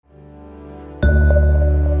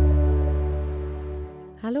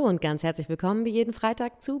Hallo und ganz herzlich willkommen wie jeden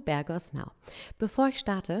Freitag zu Bergos Now. Bevor ich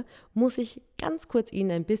starte, muss ich ganz kurz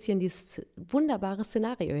Ihnen ein bisschen dieses wunderbare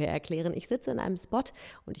Szenario hier erklären. Ich sitze in einem Spot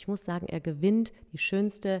und ich muss sagen, er gewinnt den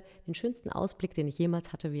schönsten Ausblick, den ich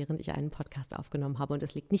jemals hatte, während ich einen Podcast aufgenommen habe. Und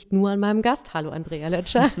es liegt nicht nur an meinem Gast. Hallo Andrea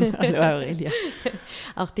Lötscher. Hallo Aurelia.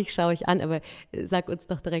 Auch dich schaue ich an, aber sag uns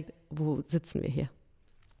doch direkt, wo sitzen wir hier?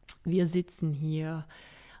 Wir sitzen hier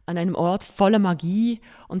an einem Ort voller Magie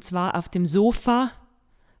und zwar auf dem Sofa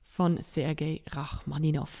von Sergei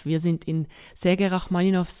Rachmaninoff. Wir sind in Sergei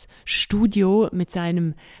Rachmaninoffs Studio mit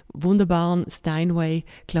seinem wunderbaren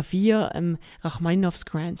Steinway-Klavier, Rachmaninoffs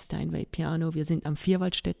Grand Steinway Piano. Wir sind am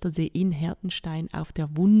Vierwaldstätter See in Hertenstein auf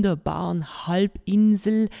der wunderbaren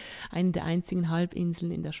Halbinsel, eine der einzigen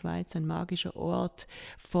Halbinseln in der Schweiz, ein magischer Ort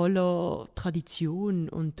voller Tradition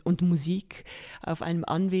und Musik auf einem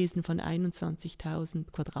Anwesen von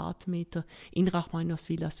 21.000 Quadratmeter in Rachmaninoffs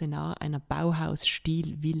Villa Senar, einer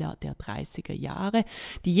Bauhausstil-Villa der 30er Jahre,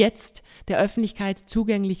 die jetzt der Öffentlichkeit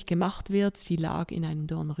zugänglich gemacht wird. Sie lag in einem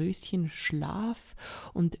Dornröschenschlaf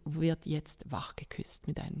und wird jetzt wachgeküsst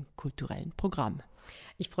mit einem kulturellen Programm.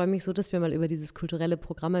 Ich freue mich so, dass wir mal über dieses kulturelle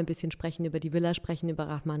Programm ein bisschen sprechen, über die Villa sprechen, über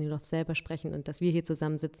Rachmaninoff selber sprechen und dass wir hier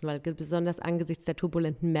zusammensitzen, weil besonders angesichts der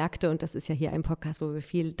turbulenten Märkte, und das ist ja hier ein Podcast, wo wir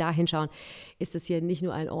viel dahin schauen, ist es hier nicht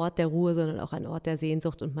nur ein Ort der Ruhe, sondern auch ein Ort der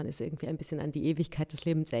Sehnsucht und man ist irgendwie ein bisschen an die Ewigkeit des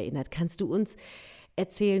Lebens erinnert. Kannst du uns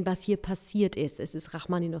erzählen, was hier passiert ist? Es ist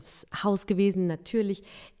Rachmaninoffs Haus gewesen, natürlich.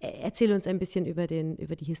 Erzähl uns ein bisschen über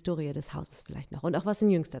die Historie des Hauses vielleicht noch und auch was in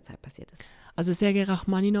jüngster Zeit passiert ist. Also Sergei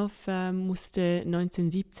Rachmaninoff musste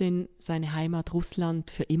 1917 seine Heimat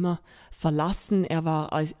Russland für immer verlassen. Er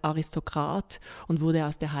war Aristokrat und wurde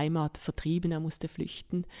aus der Heimat vertrieben. Er musste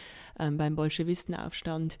flüchten beim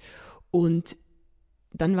Bolschewistenaufstand. Und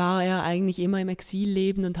dann war er eigentlich immer im Exil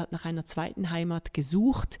lebend und hat nach einer zweiten Heimat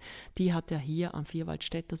gesucht. Die hat er hier am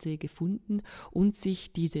Vierwaldstätter See gefunden und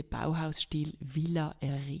sich diese Bauhausstil-Villa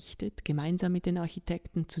errichtet, gemeinsam mit den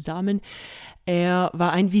Architekten zusammen. Er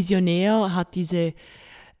war ein Visionär, hat diese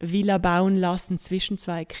Villa bauen lassen zwischen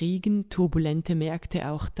zwei Kriegen, turbulente Märkte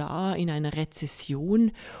auch da, in einer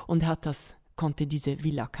Rezession und konnte diese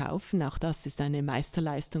Villa kaufen. Auch das ist eine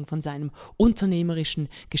Meisterleistung von seinem unternehmerischen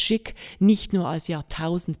Geschick. Nicht nur als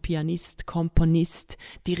Jahrtausend-Pianist, Komponist,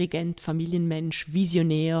 Dirigent, Familienmensch,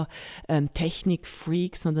 Visionär,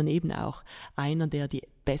 Technikfreak, sondern eben auch einer, der die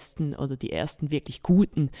besten oder die ersten wirklich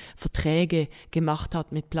guten Verträge gemacht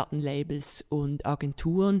hat mit Plattenlabels und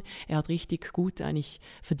Agenturen. Er hat richtig gut eigentlich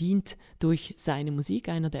verdient durch seine Musik,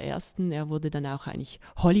 einer der ersten. Er wurde dann auch eigentlich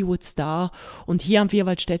Hollywood-Star und hier am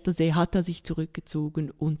Vierwaldstätter See hat er sich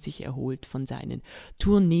zurückgezogen und sich erholt von seinen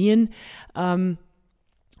Tourneen. Und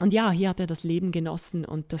ja, hier hat er das Leben genossen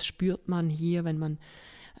und das spürt man hier, wenn man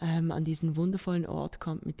an diesen wundervollen Ort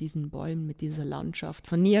kommt mit diesen Bäumen, mit dieser Landschaft.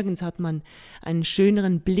 Von nirgends hat man einen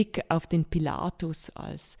schöneren Blick auf den Pilatus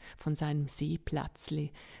als von seinem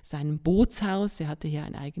Seeplatzli, seinem Bootshaus. Er hatte hier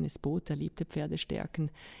ein eigenes Boot, er liebte Pferdestärken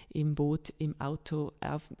im Boot, im Auto,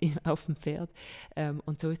 auf dem Pferd.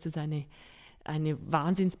 Und so ist es eine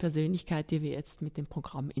Wahnsinnspersönlichkeit, die wir jetzt mit dem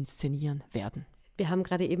Programm inszenieren werden. Wir haben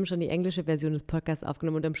gerade eben schon die englische Version des Podcasts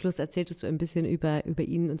aufgenommen und am Schluss erzähltest du ein bisschen über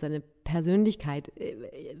ihn und seine Persönlichkeit.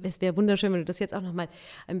 Es wäre wunderschön, wenn du das jetzt auch noch mal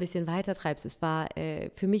ein bisschen weiter treibst. Es war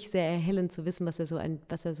für mich sehr erhellend zu wissen, was er so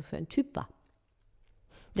für ein Typ war.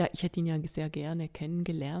 Ja, ich hätte ihn ja sehr gerne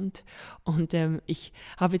kennengelernt und ich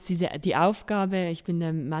habe jetzt die Aufgabe, ich bin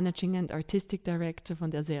Managing and Artistic Director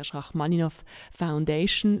von der Serge Rachmaninoff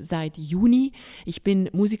Foundation seit Juni. Ich bin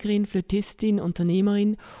Musikerin, Flötistin,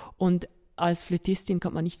 Unternehmerin und als Flötistin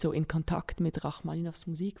kommt man nicht so in Kontakt mit Rachmaninoffs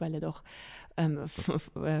Musik, weil er doch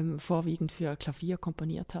vorwiegend für Klavier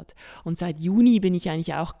komponiert hat. Und seit Juni bin ich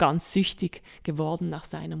eigentlich auch ganz süchtig geworden nach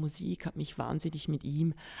seiner Musik, habe mich wahnsinnig mit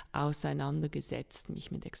ihm auseinandergesetzt, mich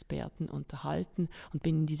mit Experten unterhalten und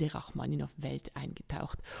bin in diese Rachmaninoff-Welt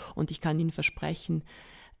eingetaucht. Und ich kann Ihnen versprechen,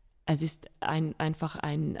 es ist einfach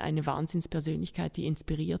eine Wahnsinnspersönlichkeit, die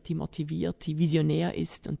inspiriert, die motiviert, die visionär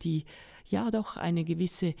ist und die ja doch eine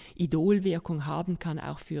gewisse Idolwirkung haben kann,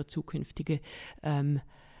 auch für zukünftige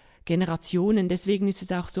Generationen. Deswegen ist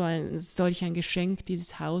es auch solch ein Geschenk,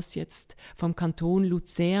 dieses Haus jetzt vom Kanton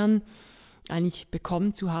Luzern eigentlich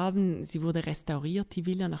bekommen zu haben. Sie wurde restauriert, die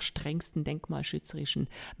Villa, nach strengsten denkmalschützerischen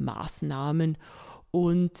Maßnahmen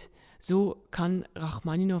und so kann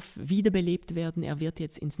Rachmaninoff wiederbelebt werden. Er wird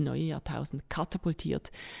jetzt ins neue Jahrtausend katapultiert.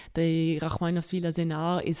 Die Rachmaninoffs Villa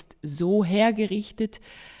Senar ist so hergerichtet,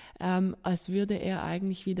 als würde er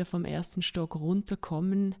eigentlich wieder vom ersten Stock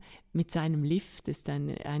runterkommen mit seinem Lift. Das ist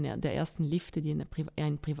einer der ersten Lifte, die in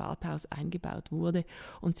ein Privathaus eingebaut wurde,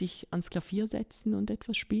 und sich ans Klavier setzen und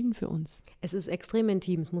etwas spielen für uns. Es ist extrem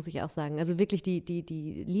intim, das muss ich auch sagen. Also wirklich die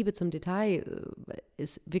Liebe zum Detail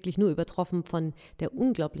ist wirklich nur übertroffen von der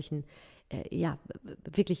unglaublichen,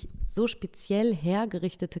 wirklich so speziell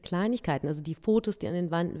hergerichtete Kleinigkeiten. Also die Fotos, die an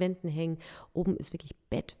den Wänden hängen. Oben ist wirklich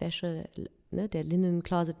Bettwäsche, ne, der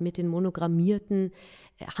Linnencloset mit den monogrammierten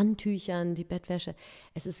Handtüchern, die Bettwäsche.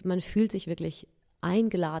 Man fühlt sich wirklich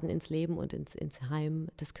eingeladen ins Leben und ins Heim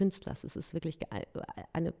des Künstlers. Es ist wirklich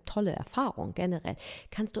eine tolle Erfahrung generell.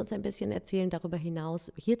 Kannst du uns ein bisschen erzählen, darüber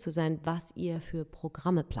hinaus hier zu sein, was ihr für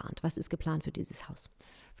Programme plant? Was ist geplant für dieses Haus?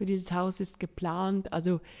 Für dieses Haus ist geplant,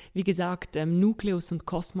 also wie gesagt, Nukleus und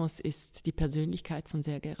Kosmos ist die Persönlichkeit von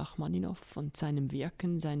Sergei Rachmaninoff und seinem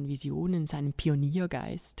Wirken, seinen Visionen, seinem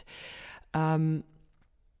Pioniergeist.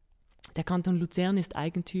 Der Kanton Luzern ist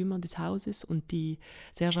Eigentümer des Hauses und die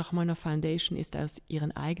Serge Rachmaninoff Foundation ist aus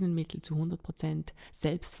ihren eigenen Mitteln zu 100%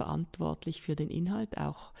 selbstverantwortlich für den Inhalt,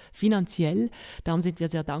 auch finanziell. Darum sind wir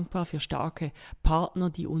sehr dankbar für starke Partner,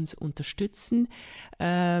 die uns unterstützen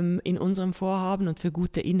in unserem Vorhaben, und für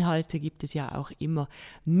gute Inhalte gibt es ja auch immer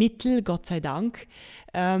Mittel, Gott sei Dank.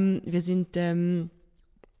 Wir sind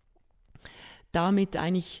damit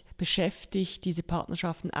eigentlich beschäftigt, diese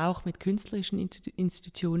Partnerschaften auch mit künstlerischen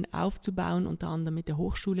Institutionen aufzubauen, unter anderem mit der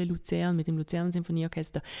Hochschule Luzern, mit dem Luzerner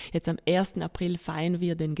Sinfonieorchester. Jetzt am 1. April feiern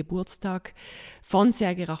wir den Geburtstag von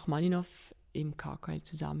Sergei Rachmaninoff im KKL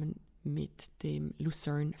zusammen mit dem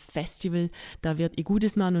Lucerne Festival. Da wird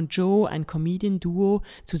Igudesmann und Joe, ein Comedian-Duo,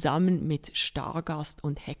 zusammen mit Stargast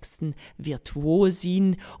und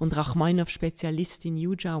Hexen-Virtuosin und Rachmaninoff-Spezialistin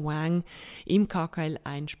Yuja Wang im KKL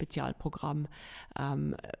ein Spezialprogramm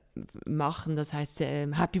machen. Das heißt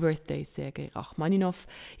Happy Birthday Sergei Rachmaninoff.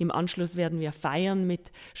 Im Anschluss werden wir feiern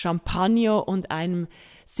mit Champagner und einem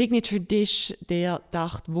Signature Dish der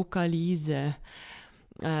Dacht-Vokalise,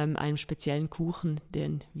 einem speziellen Kuchen,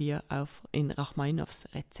 den wir in Rachmaninoffs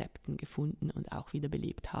Rezepten gefunden und auch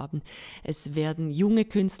wiederbelebt haben. Es werden junge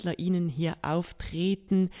KünstlerInnen hier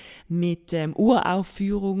auftreten mit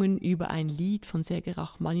Uraufführungen über ein Lied von Sergei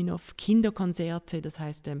Rachmaninoff, Kinderkonzerte, das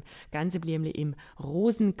heißt Gänseblümle im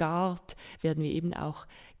Rosengart, werden wir eben auch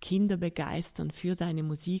Kinder begeistern für seine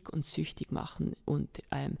Musik und süchtig machen. Und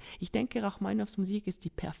ich denke, Rachmaninoffs Musik ist die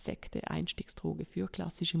perfekte Einstiegsdroge für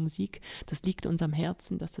klassische Musik. Das liegt uns am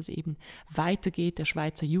Herzen, dass das eben weitergeht. Der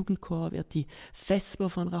Schweizer Jugendchor wird die Vesper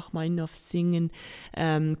von Rachmaninoff singen,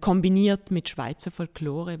 kombiniert mit Schweizer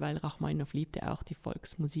Folklore, weil Rachmaninoff liebte auch die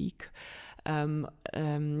Volksmusik.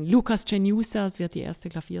 Lukas Geniusas wird die erste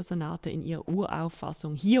Klaviersonate in ihrer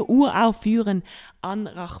Urauffassung hier uraufführen an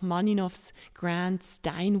Rachmaninoffs Grand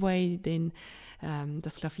Steinway,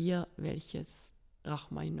 das Klavier, welches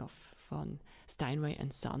Rachmaninoff von Steinway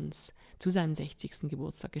 & Sons zu seinem 60.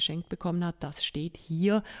 Geburtstag geschenkt bekommen hat. Das steht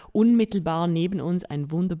hier unmittelbar neben uns, ein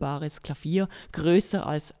wunderbares Klavier, größer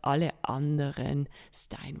als alle anderen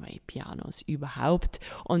Steinway-Pianos überhaupt.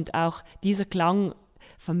 Und auch dieser Klang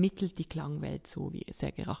vermittelt die Klangwelt, so wie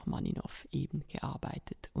Sergei Rachmaninoff eben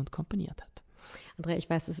gearbeitet und komponiert hat. Andrea, ich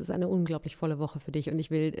weiß, es ist eine unglaublich volle Woche für dich und ich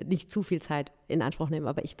will nicht zu viel Zeit in Anspruch nehmen,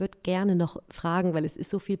 aber ich würde gerne noch fragen, weil es ist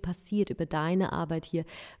so viel passiert über deine Arbeit hier.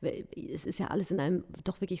 Es ist ja alles in einem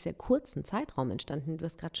doch wirklich sehr kurzen Zeitraum entstanden. Du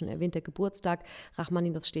hast gerade schon erwähnt, der Geburtstag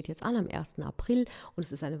Rachmaninoff steht jetzt an am 1. April und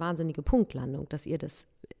es ist eine wahnsinnige Punktlandung, dass ihr das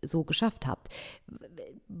so geschafft habt.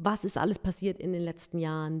 Was ist alles passiert in den letzten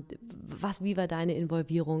Jahren? Wie war deine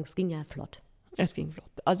Involvierung? Es ging ja flott. Es ging flott.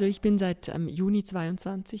 Also ich bin seit Juni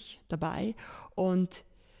 22 dabei und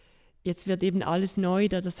jetzt wird eben alles neu,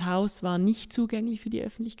 da das Haus war nicht zugänglich für die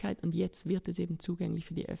Öffentlichkeit und jetzt wird es eben zugänglich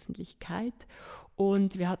für die Öffentlichkeit.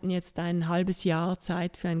 Und wir hatten jetzt ein halbes Jahr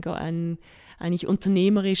Zeit für eigentlich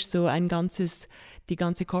unternehmerisch so die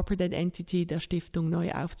ganze Corporate Identity der Stiftung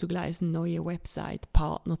neu aufzugleisen, neue Website,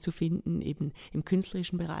 Partner zu finden, eben im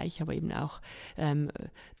künstlerischen Bereich, aber eben auch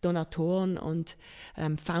Donatoren und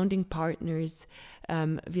Founding Partners.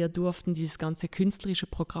 Wir durften dieses ganze künstlerische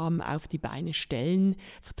Programm auf die Beine stellen,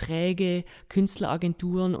 Verträge,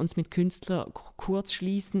 Künstleragenturen, uns mit Künstlern kurz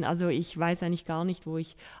schließen. Also ich weiß eigentlich gar nicht, wo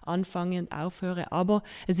ich anfange und aufhöre, aber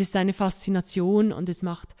es ist eine Faszination und es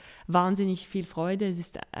macht wahnsinnig viel Freude. Es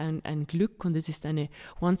ist ein Glück und es ist eine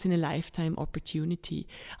Once-in-a-Lifetime-Opportunity,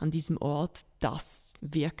 an diesem Ort das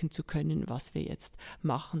wirken zu können, was wir jetzt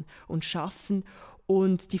machen und schaffen.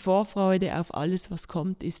 Und die Vorfreude auf alles, was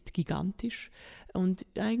kommt, ist gigantisch. Und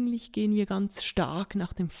eigentlich gehen wir ganz stark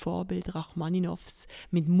nach dem Vorbild Rachmaninoffs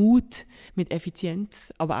mit Mut, mit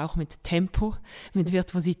Effizienz, aber auch mit Tempo, mit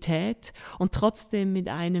Virtuosität und trotzdem mit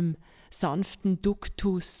einem sanften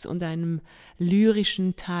Duktus und einem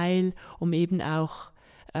lyrischen Teil, um eben auch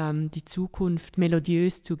die Zukunft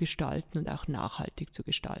melodiös zu gestalten und auch nachhaltig zu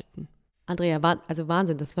gestalten. Andrea, also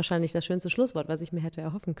Wahnsinn, das ist wahrscheinlich das schönste Schlusswort, was ich mir hätte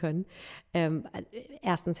erhoffen können.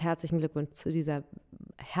 Erstens herzlichen Glückwunsch zu dieser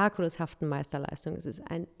herkuleshaften Meisterleistung. Es ist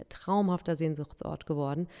ein traumhafter Sehnsuchtsort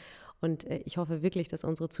geworden und ich hoffe wirklich, dass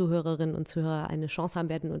unsere Zuhörerinnen und Zuhörer eine Chance haben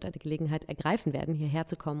werden und eine Gelegenheit ergreifen werden, hierher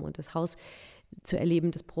zu kommen und das Haus zu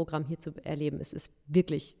erleben, das Programm hier zu erleben. Es ist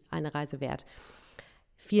wirklich eine Reise wert.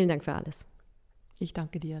 Vielen Dank für alles. Ich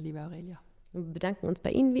danke dir, liebe Aurelia. Wir bedanken uns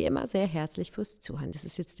bei Ihnen wie immer sehr herzlich fürs Zuhören. Das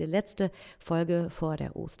ist jetzt die letzte Folge vor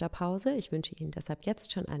der Osterpause. Ich wünsche Ihnen deshalb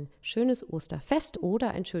jetzt schon ein schönes Osterfest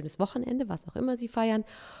oder ein schönes Wochenende, was auch immer Sie feiern.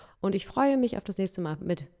 Und ich freue mich auf das nächste Mal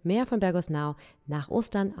mit mehr von Bergos Now nach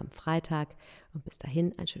Ostern am Freitag. Und bis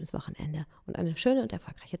dahin ein schönes Wochenende und eine schöne und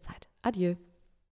erfolgreiche Zeit. Adieu.